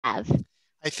I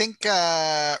think,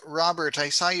 Robert, I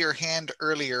saw your hand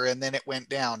earlier and then it went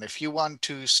down. If you want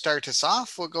to start us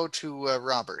off, we'll go to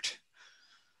Robert.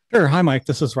 Sure. Hi, Mike.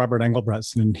 This is Robert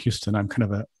Engelbretson in Houston. I'm kind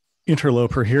of an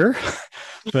interloper here,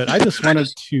 but I just wanted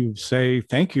to say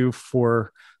thank you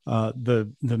for the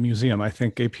museum. I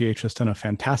think APH has done a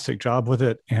fantastic job with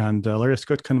it, and Larry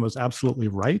Skutkin was absolutely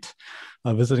right.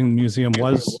 Visiting the museum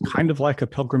was kind of like a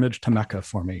pilgrimage to Mecca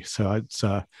for me. So it's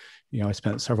I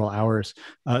spent several hours.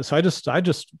 So I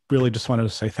just really just wanted to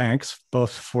say thanks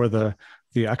both for the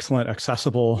excellent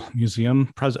accessible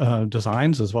museum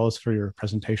designs, as well as for your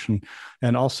presentation,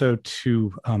 and also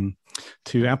to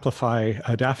amplify.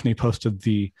 Daphne posted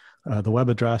the web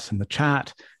address in the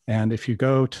chat, and if you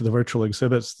go to the virtual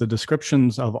exhibits, the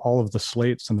descriptions of all of the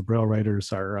slates and the Braille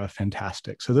writers are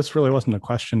fantastic. So this really wasn't a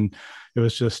question; it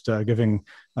was just giving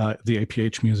the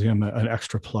APH Museum an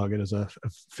extra plug. It is a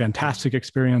fantastic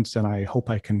experience, and I hope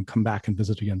I can come back and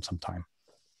visit again sometime.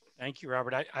 Thank you,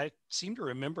 Robert. I seem to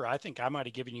remember, I think I might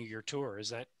have given you your tour. Is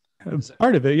that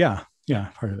part of it? Yeah. Yeah,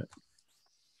 part of it.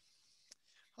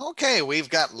 Okay, we've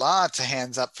got lots of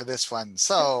hands up for this one.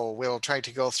 So we'll try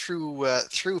to go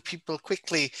through people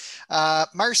quickly.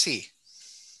 Marcy.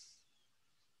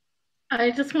 I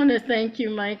just want to thank you,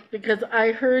 Mike, because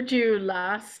I heard you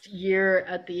last year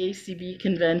at the ACB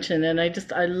convention, and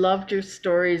I loved your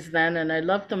stories then, and I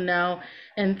love them now.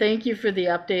 And thank you for the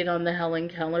update on the Helen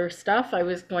Keller stuff. That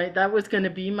was going to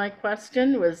be my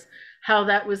question, was how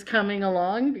that was coming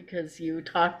along, because you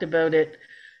talked about it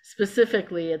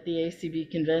specifically at the ACB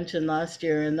convention last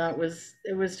year, and it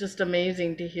was just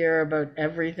amazing to hear about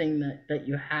everything that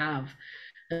you have.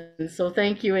 And so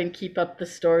thank you, and keep up the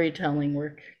storytelling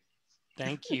work.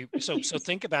 Thank you. So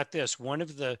think about this. One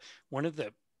of the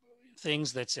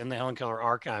things that's in the Helen Keller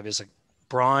archive is a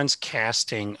bronze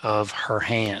casting of her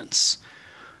hands.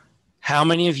 How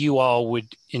many of you all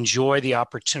would enjoy the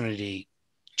opportunity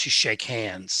to shake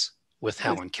hands with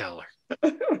Helen Keller?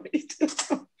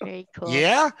 Very cool.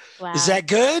 Yeah? Wow. Is that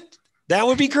good? That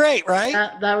would be great, right?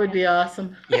 That would be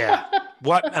awesome. Yeah.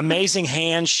 What amazing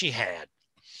hands she had.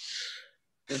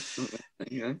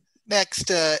 Next,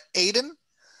 Aiden.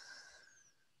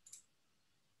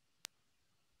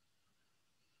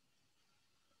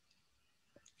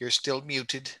 You're still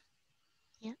muted.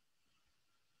 Yeah.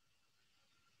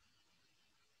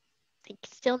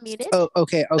 Still muted. Oh,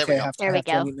 okay. I have to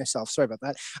unmute myself. Sorry about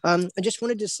that. I just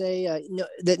wanted to say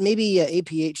that maybe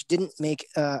APH didn't make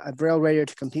a Braille writer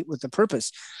to compete with the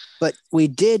Purpose, but we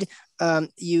did. I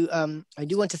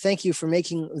do want to thank you for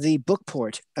making the book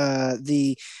port,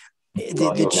 the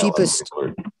cheapest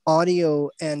audio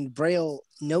and Braille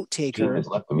note taker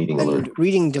and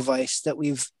reading device that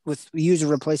we use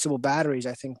replaceable batteries.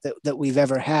 I think that we've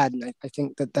ever had, and I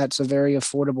think that's a very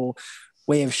affordable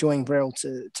way of showing Braille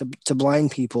to blind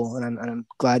people, and I'm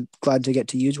glad to get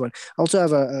to use one. I also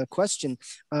have a question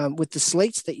with the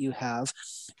slates that you have.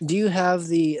 Do you have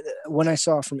the one I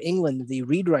saw from England, the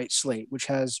read write slate, which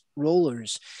has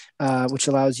rollers, which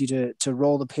allows you to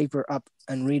roll the paper up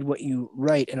and read what you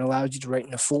write, and allows you to write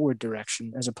in a forward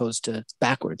direction as opposed to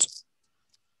backwards?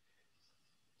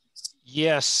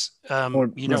 Yes, or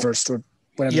reversed, or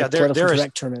whatever the political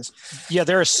correct term is. Yeah,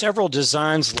 there are several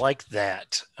designs like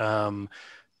that.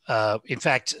 In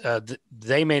fact,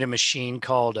 they made a machine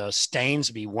called a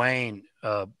Stainsby Wayne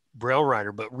Braille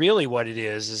writer, but really what it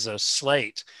is a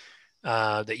slate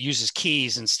that uses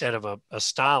keys instead of a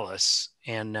stylus,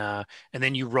 and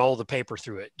then you roll the paper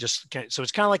through it. So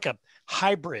it's kind of like a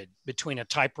hybrid between a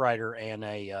typewriter and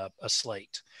a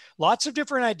slate. Lots of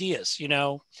different ideas,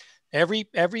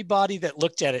 Everybody that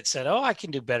looked at it said, "Oh, I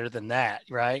can do better than that,"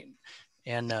 right?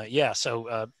 And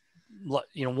so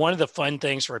one of the fun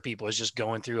things for people is just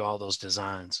going through all those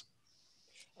designs.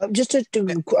 Just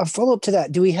to follow up to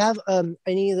that, do we have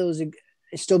any of those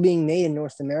still being made in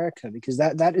North America? Because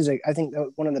that is I think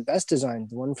one of the best designs,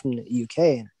 the one from the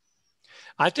UK.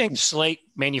 I think slate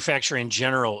manufacturing in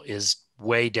general is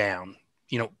way down.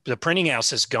 The printing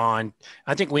house is gone.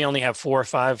 I think we only have 4 or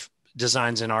 5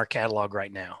 designs in our catalog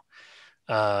right now.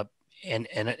 And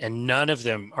none of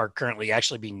them are currently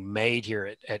actually being made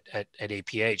here at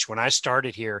APH. When I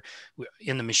started here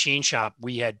in the machine shop,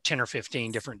 we had 10 or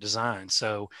 15 different designs.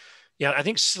 So yeah, I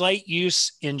think slate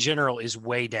use in general is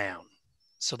way down.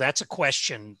 So that's a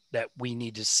question that we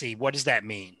need to see. What does that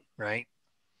mean, right?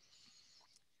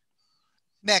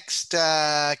 Next,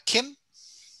 Kim.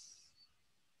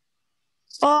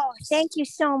 Oh, thank you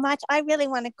so much. I really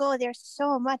want to go there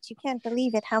so much. You can't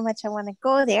believe it, how much I want to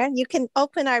go there. You can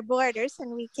open our borders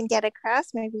and we can get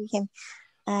across. Maybe we can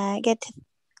get to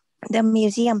the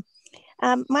museum.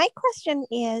 My question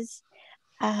is,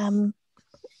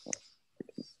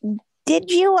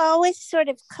 Did you always sort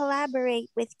of collaborate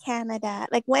with Canada?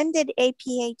 Like when did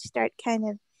APH start kind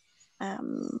of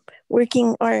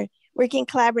working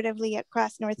collaboratively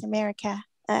across North America?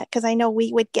 Because I know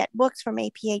we would get books from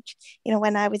APH,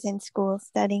 when I was in school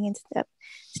studying and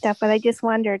stuff. But I just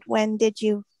wondered, when did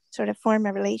you sort of form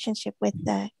a relationship with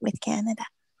Canada?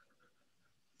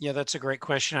 Yeah, that's a great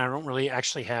question. I don't really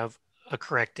actually have a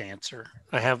correct answer.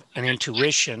 I have an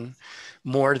intuition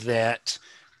more that,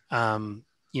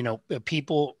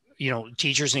 people,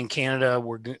 teachers in Canada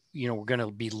we're going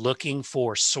to be looking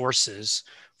for sources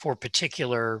for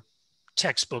particular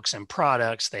textbooks and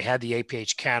products. They had the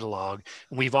APH catalog,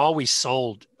 and we've always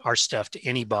sold our stuff to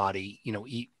anybody.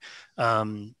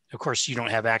 Of course, you don't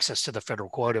have access to the federal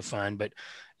quota fund, but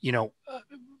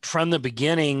from the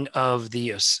beginning of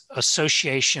the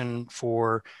Association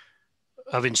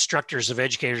of Instructors of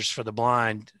Educators for the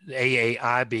Blind,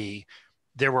 AAIB,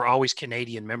 there were always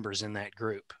Canadian members in that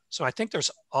group. So I think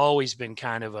there's always been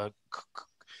kind of a,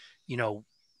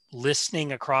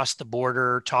 listening across the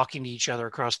border, talking to each other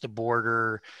across the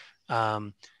border,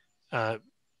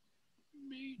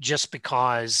 just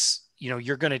because,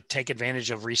 you're going to take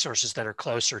advantage of resources that are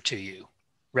closer to you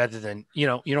rather than,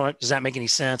 does that make any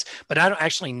sense? But I don't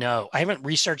actually know. I haven't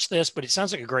researched this, but it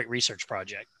sounds like a great research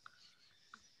project.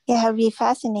 Yeah, it would be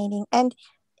fascinating. And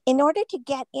in order to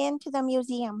get into the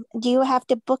museum, do you have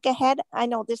to book ahead? I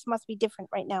know this must be different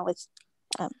right now with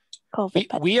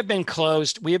COVID. We have been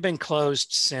closed. We have been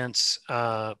closed since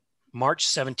March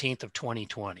 17th of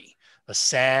 2020. A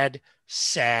sad,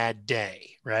 sad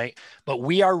day, right? But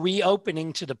we are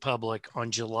reopening to the public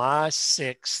on July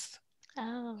 6th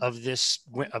of this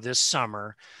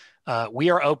summer. We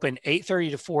are open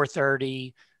 8:30 to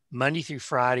 4:30 Monday through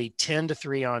Friday, 10 to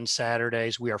 3 on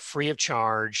Saturdays. We are free of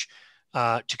charge.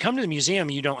 To come to the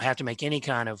museum, you don't have to make any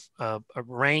kind of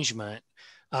arrangement.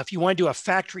 If you want to do a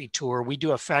factory tour, we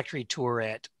do a factory tour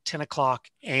at 10 o'clock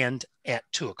and at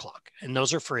 2 o'clock, and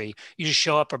those are free. You just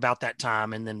show up about that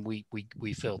time, and then we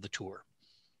fill the tour.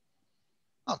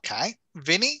 Okay.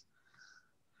 Vinny?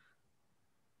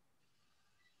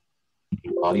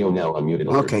 Audio now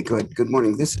unmuted. Okay, good. Good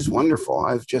morning. This is wonderful.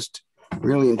 I've just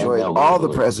really enjoyed all the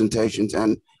presentations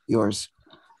and yours.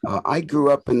 I grew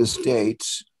up in the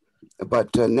States,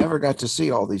 but never got to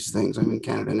see all these things. I'm in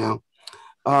Canada now.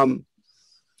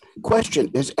 Question,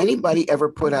 has anybody ever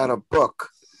put out a book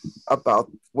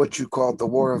about what you called the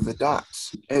War of the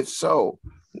Dots? If so,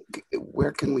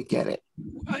 where can we get it?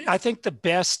 I think the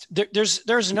best,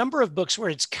 there's a number of books where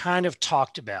it's kind of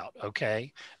talked about,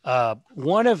 okay?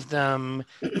 One of them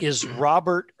is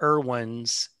Robert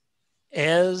Irwin's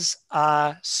As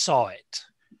I Saw It.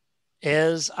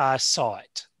 As I Saw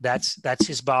It. That's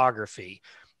his biography.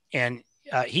 And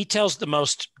he tells the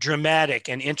most dramatic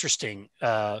and interesting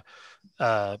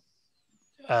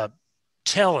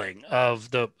telling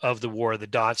of the War of the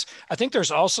Dots. I think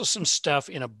there's also some stuff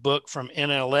in a book from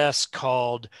NLS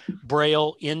called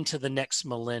Braille Into the Next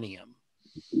Millennium.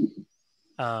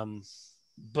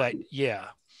 But yeah,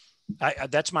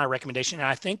 that's my recommendation. And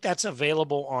I think that's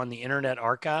available on the Internet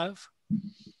Archive.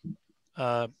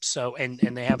 And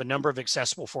they have a number of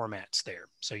accessible formats there.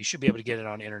 So you should be able to get it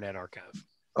on Internet Archive.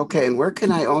 Okay, and where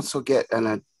can I also get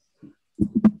something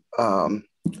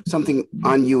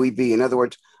on UEB? In other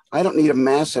words, I don't need a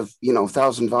massive,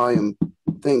 1,000 volume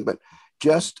thing, but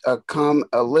just a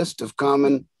list of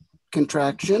common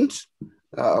contractions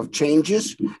of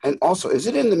changes. And also, is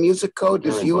it in the music code?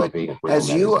 Has UEB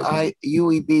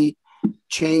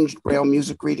changed Braille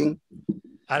music reading?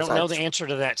 I don't know the answer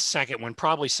to that second one.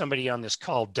 Probably somebody on this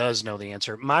call does know the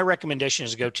answer. My recommendation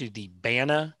is to go to the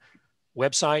BANA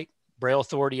website, Braille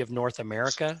Authority of North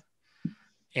America,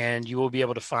 and you will be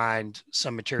able to find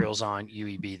some materials on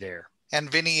UEB there. And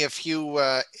Vinny, if you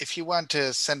want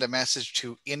to send a message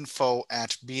to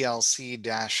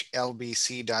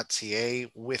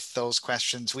info@blc-lbc.ca with those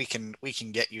questions, we can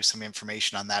get you some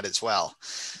information on that as well.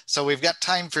 So we've got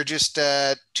time for just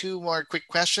 2 more quick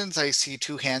questions. I see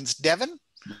 2 hands. Devin?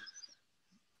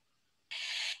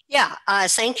 Yeah,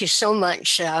 thank you so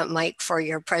much, Mike, for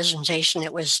your presentation.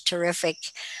 It was terrific.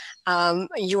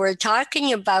 You were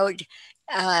talking about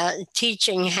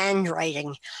teaching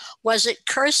handwriting. Was it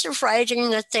cursive writing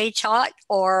that they taught,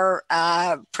 or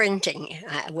printing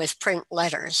with print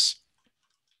letters?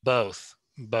 Both.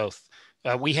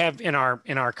 We have in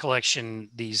our collection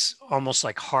these almost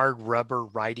like hard rubber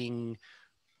writing.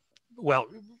 Well,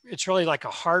 it's really like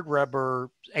a hard rubber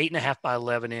 8.5 by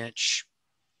 11 inch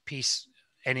piece,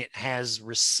 and it has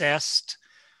recessed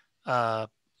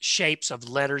shapes of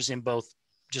letters in both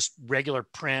just regular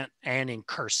print and in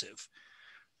cursive.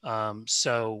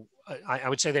 So I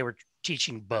would say they were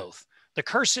teaching both. The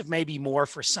cursive may be more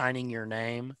for signing your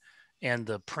name, and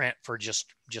the print for just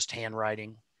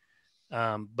handwriting.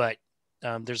 But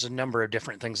there's a number of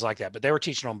different things like that, but they were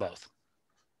teaching on both.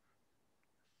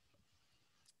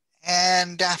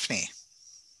 And Daphne,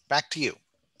 back to you.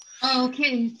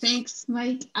 Okay, thanks,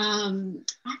 Mike. I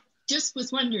just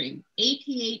was wondering,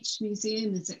 APH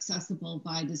Museum is accessible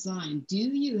by design. Do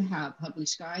you have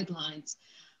published guidelines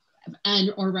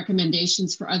and or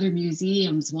recommendations for other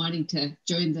museums wanting to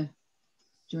join the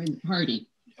party?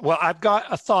 Well, I've got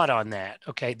a thought on that.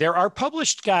 Okay, there are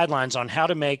published guidelines on how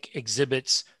to make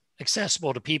exhibits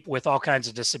accessible to people with all kinds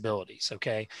of disabilities.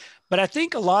 Okay, but I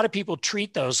think a lot of people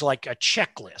treat those like a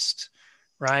checklist,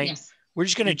 right? Yes. We're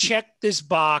just going to check this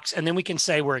box and then we can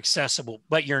say we're accessible,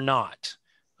 but you're not.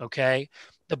 Okay.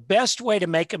 The best way to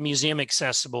make a museum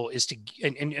accessible is to,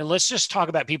 and let's just talk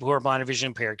about people who are blind or vision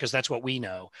impaired, because that's what we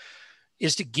know,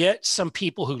 is to get some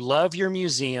people who love your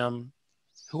museum,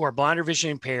 who are blind or vision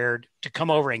impaired, to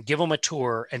come over and give them a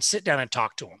tour and sit down and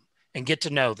talk to them and get to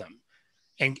know them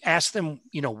and ask them,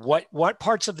 you know, what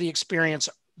parts of the experience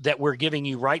that we're giving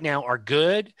you right now are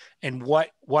good and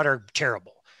what are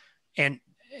terrible. And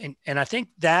I think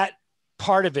that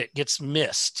part of it gets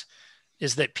missed,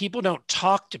 is that people don't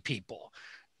talk to people.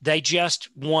 They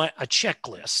just want a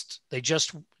checklist. They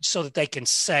just, so that they can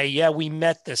say, yeah, we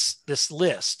met this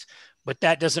list, but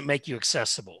that doesn't make you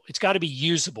accessible. It's got to be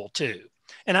usable too.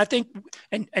 And I think,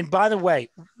 and by the way,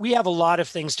 we have a lot of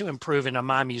things to improve in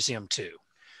my museum too.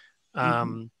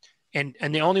 And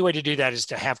the only way to do that is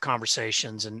to have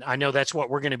conversations. And I know that's what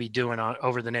we're going to be doing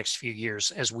over the next few years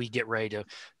as we get ready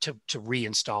to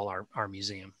reinstall our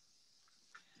museum.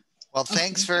 Well,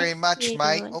 thanks very much,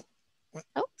 Mike.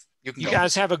 You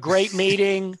guys have a great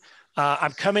meeting.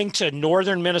 I'm coming to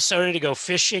northern Minnesota to go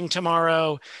fishing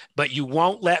tomorrow, but you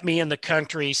won't let me in the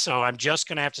country, so I'm just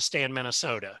going to have to stay in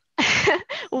Minnesota.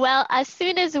 Well, as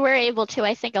soon as we're able to,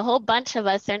 I think a whole bunch of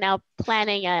us are now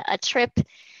planning a trip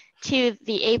to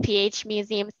the APH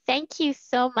Museum. Thank you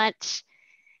so much,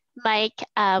 Mike,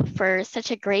 for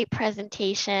such a great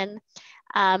presentation.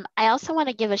 I also want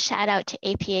to give a shout out to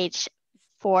APH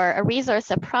for a resource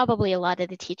that probably a lot of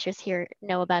the teachers here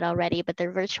know about already, but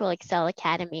their Virtual Excel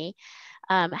Academy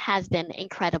has been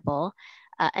incredible,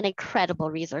 an incredible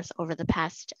resource over the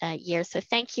past year. So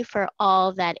thank you for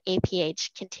all that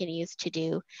APH continues to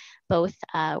do, both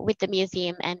with the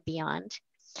museum and beyond.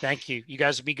 Thank you. You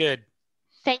guys will be good.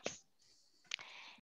 Thanks.